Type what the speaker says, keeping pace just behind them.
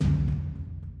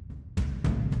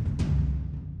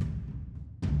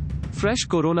Fresh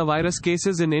coronavirus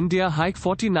cases in India hike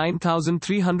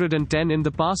 49,310 in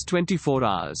the past 24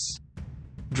 hours,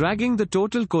 dragging the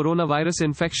total coronavirus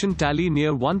infection tally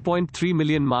near 1.3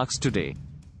 million marks today.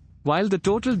 While the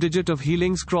total digit of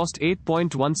healings crossed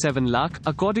 8.17 lakh,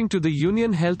 according to the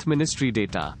Union Health Ministry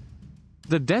data.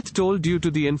 The death toll due to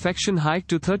the infection hiked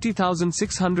to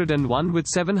 30,601 with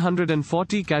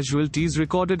 740 casualties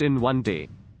recorded in one day.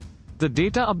 The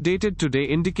data updated today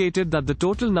indicated that the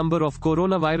total number of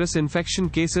coronavirus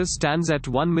infection cases stands at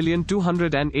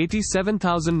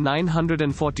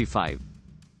 1,287,945.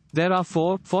 There are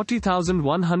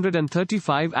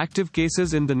 40,135 active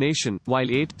cases in the nation, while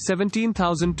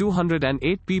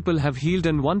 17,208 people have healed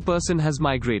and one person has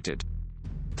migrated.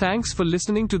 Thanks for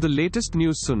listening to the latest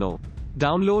news Suno.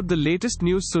 Download the latest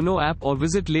news Suno app or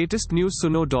visit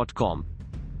latestnewssuno.com.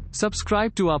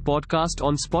 Subscribe to our podcast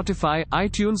on Spotify,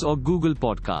 iTunes or Google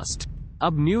Podcast.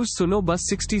 अब news सुनो बस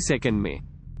 60 second में.